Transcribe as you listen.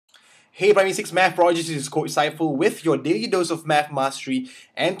Hey Primary 6 Math Projects, this is Coach Saiful with your daily dose of math mastery,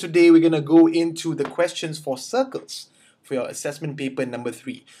 and today we're going to go into the questions for circles for your assessment paper number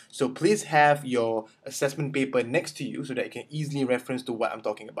 3. So please have your assessment paper next to you so that you can easily reference to what I'm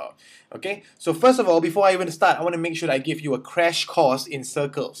talking about. Okay, so first of all, before I even start, I want to make sure that I give you a crash course in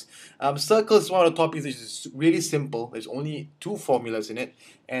circles. Circles is one of the topics that is really simple. There's only 2 formulas in it,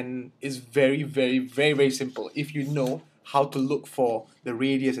 and it's very simple if you know how to look for the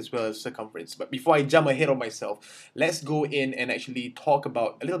radius as well as circumference. But before I jump ahead of myself, let's go in and actually talk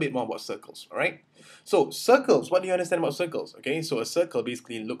about a little bit more about circles, all right? So circles, what do you understand about circles? Okay, so a circle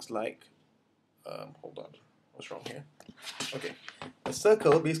basically looks like, hold on, what's wrong here? Okay, a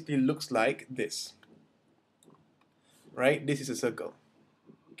circle basically looks like this, right? This is a circle.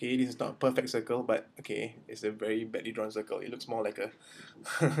 Okay, this is not a perfect circle, but okay, it's a very badly drawn circle. It looks more like a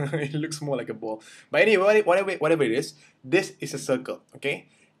it looks more like a ball. But anyway, whatever it is, this is a circle, okay?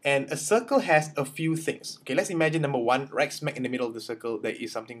 And a circle has a few things. Okay, let's imagine number 1, right smack in the middle of the circle, there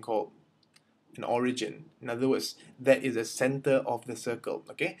is something called an origin. In other words, that is the center of the circle,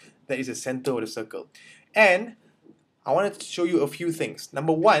 okay? That is the center of the circle. And I wanted to show you a few things.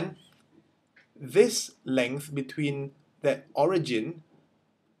 Number 1, this length between that origin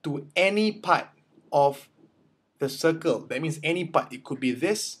to any part of the circle. That means any part. It could be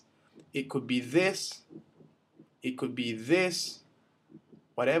this, it could be this, it could be this,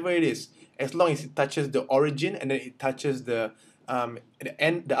 whatever it is. As long as it touches the origin and then it touches the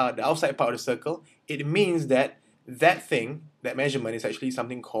outside part of the circle, it means that that thing, that measurement, is actually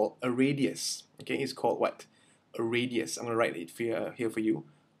something called a radius. Okay, it's called what? A radius. I'm going to write it here for you.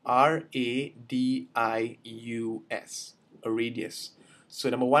 R-A-D-I-U-S. A radius. So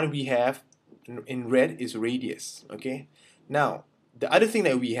number 1 we have in red is radius. Okay. Now the other thing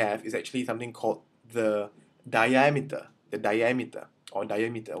that we have is actually something called the diameter. The diameter or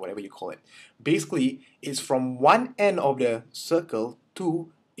diameter, whatever you call it. Basically, it's from one end of the circle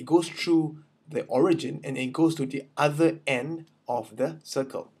to it goes through the origin and it goes to the other end of the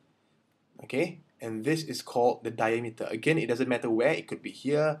circle. Okay. And this is called the diameter. Again, it doesn't matter where. It could be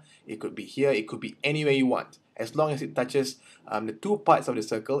here, it could be here, it could be anywhere you want. As long as it touches the 2 parts of the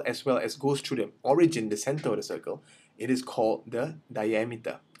circle as well as goes through the origin, the center of the circle, it is called the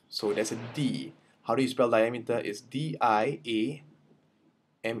diameter. So there's a D. How do you spell diameter? It's D-I-A-M-E-T-E-R.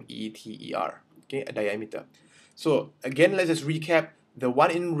 Okay, a diameter. So again, let's just recap. The one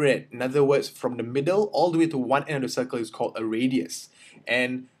in red, in other words, from the middle all the way to one end of the circle is called a radius.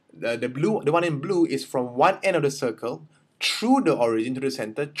 And the one in blue is from one end of the circle through the origin to the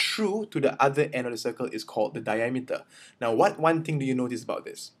center, through to the other end of the circle is called the diameter. Now, what one thing do you notice about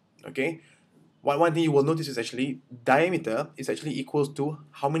this? Okay, one thing you will notice is actually diameter is actually equals to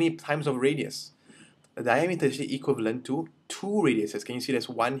how many times of radius? The diameter is actually equivalent to 2 radiuses. Can you see there's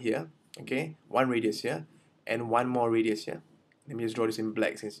one here? Okay, 1 radius here, and 1 more radius here. Let me just draw this in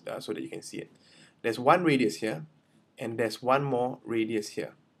black so that you can see it. There's 1 radius here, and there's 1 more radius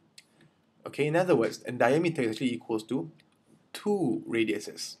here. Okay, in other words, a diameter is actually equals to 2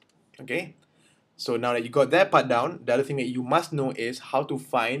 radiuses. Okay, so now that you got that part down, the other thing that you must know is how to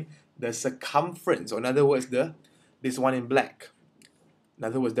find the circumference, or in other words, this one in black. In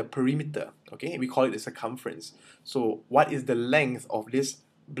other words, the perimeter. Okay, we call it the circumference. So what is the length of this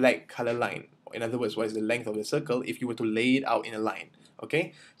black color line? In other words, what is the length of the circle if you were to lay it out in a line?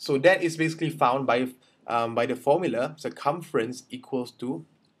 Okay, so that is basically found by the formula circumference equals to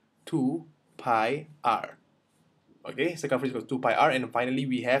 2 pi r. Okay, circumference equals 2 pi r, and finally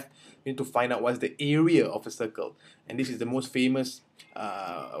we need to find out what's the area of a circle, and this is the most famous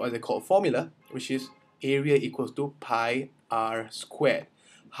what's it called, formula, which is area equals to pi r squared.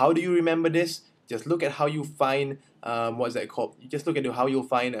 How do you remember this? Just look at how you find what's that called? You just look at how you'll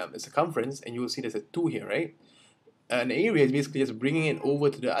find the circumference, and you will see there's a 2 here, right? An area is basically just bringing it over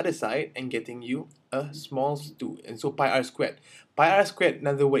to the other side and getting you a small 2, and so pi r squared. Pi r squared, in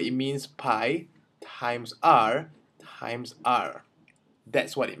other words, it means pi times r times r.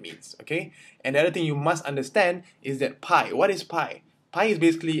 That's what it means, okay? And the other thing you must understand is that pi. What is pi? Pi is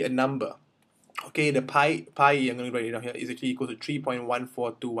basically a number. Okay, the pi, I'm going to write it down here, is actually equal to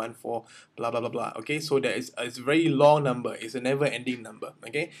 3.14214, blah, blah, blah, blah. Okay, so it's a very long number. It's a never-ending number,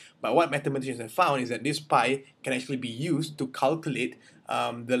 okay? But what mathematicians have found is that this pi can actually be used to calculate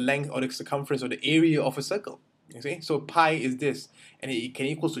the length or the circumference or the area of a circle. You see? So pi is this, and it can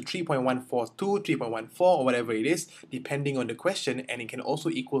equal to 3.142, 3.14, or whatever it is, depending on the question, and it can also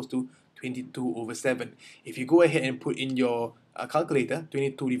equals to 22/7. If you go ahead and put in your calculator,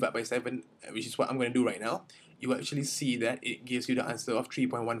 22 divided by 7, which is what I'm going to do right now, you will actually see that it gives you the answer of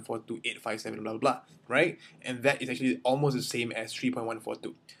 3.142857 blah blah blah, right? And that is actually almost the same as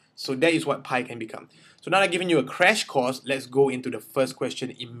 3.142. So that is what pi can become. So now I've given you a crash course, let's go into the first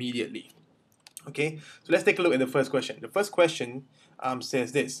question immediately. Okay, so let's take a look at the first question. The first question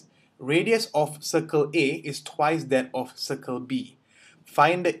says this: radius of circle A is twice that of circle B.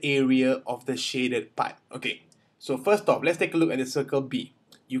 Find the area of the shaded part. Okay, so first off, let's take a look at the circle B.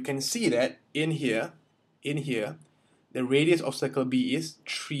 You can see that in here, the radius of circle B is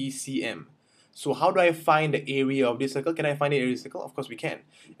 3 cm. So how do I find the area of this circle? Can I find the area of the circle? Of course we can.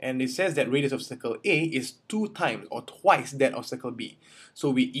 And it says that radius of circle A is 2 times or twice that of circle B.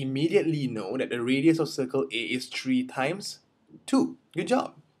 So we immediately know that the radius of circle A is 3 times 2. Good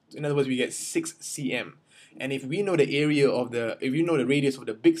job. So in other words, we get 6 cm. And if we know the area of the, if we know the radius of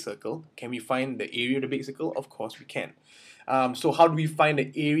the big circle, can we find the area of the big circle? Of course we can. So how do we find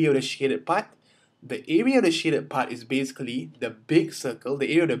the area of the shaded part? The area of the shaded part is basically the big circle, the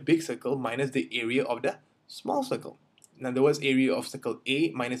area of the big circle minus the area of the small circle. In other words, area of circle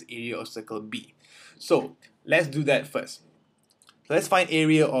A minus area of circle B. So let's do that first. So let's find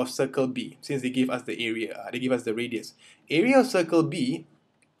area of circle B, since they give us the area, they give us the radius. Area of circle B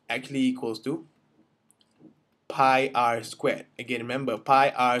actually equals to pi r squared. Again, remember, pi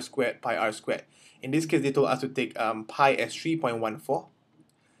r squared, pi r squared. In this case, they told us to take pi as 3.14.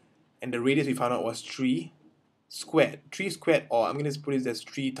 And the radius we found out was 3 squared. 3 squared, or I'm going to put it as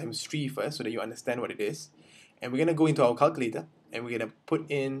 3 times 3 first so that you understand what it is. And we're going to go into our calculator and we're going to put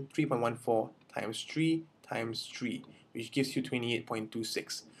in 3.14 times 3 times 3, which gives you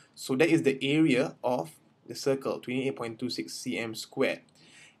 28.26. So that is the area of the circle, 28.26 cm squared.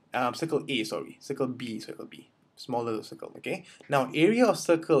 Circle A, sorry, circle B, small little circle, okay? Now, area of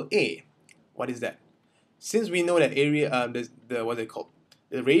circle A, what is that? Since we know that area, what's it called?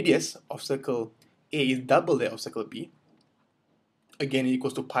 The radius of circle A is double that of circle B. Again, it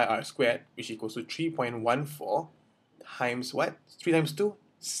equals to pi r squared, which equals to 3.14 times what? 3 times 2?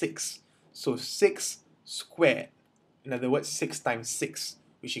 6. So 6 squared. In other words, 6 times 6,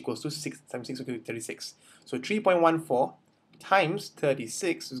 which equals to 6 times 6 equals to 36. So 3.14 times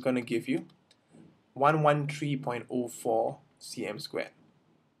 36 is going to give you 113.04 cm squared.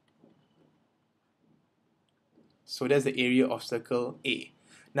 So that's the area of circle A.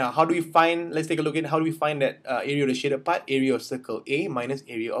 Now, how do we find, let's take a look at how do we find that area of the shaded part? Area of circle A minus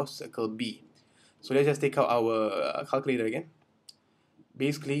area of circle B. So let's just take out our calculator again.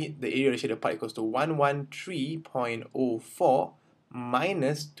 Basically, the area of the shaded part equals to 113.04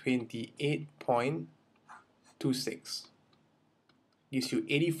 minus 28.26. Gives you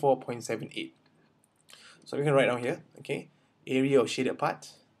 84.78. So we can write down here, okay? Area of shaded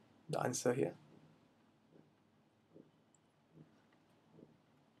part, the answer here.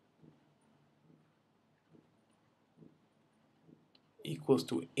 Equals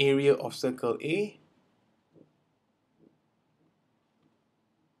to area of circle A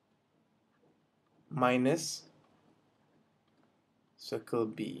minus circle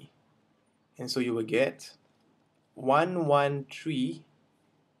B. And so you will get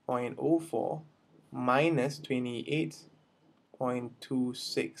 113.04 minus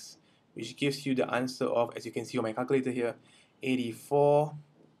 28.26, which gives you the answer of, as you can see on my calculator here,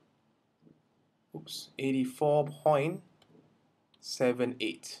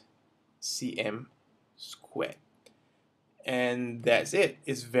 84.78 cm squared. And that's it.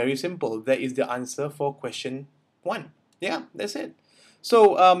 It's very simple. That is the answer for question 1. Yeah, that's it.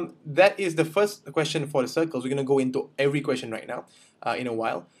 So that is the first question for the circles. We're going to go into every question right now in a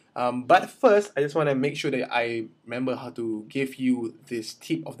while. But first, I just want to make sure that I remember how to give you this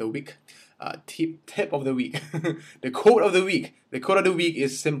tip of the week. Tip of the week. The quote of the week. The quote of the week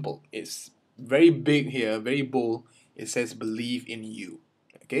is simple. It's very big here, very bold. It says, believe in you.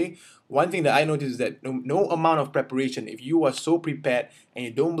 Okay? One thing that I noticed is that no amount of preparation, if you are so prepared and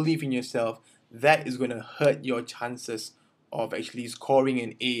you don't believe in yourself, that is going to hurt your chances of actually scoring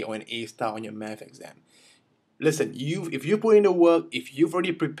an A or an A star on your math exam. Listen, if you put in the work, if you've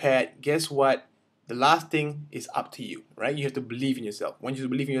already prepared, guess what? The last thing is up to you, right? You have to believe in yourself. Once you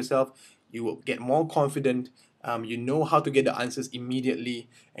believe in yourself, you will get more confident. You know how to get the answers immediately,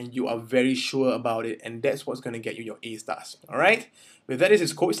 and you are very sure about it, and that's what's going to get you your A stars. All right? With that, this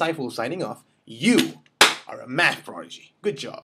is Coach Saiful signing off. You are a math prodigy. Good job.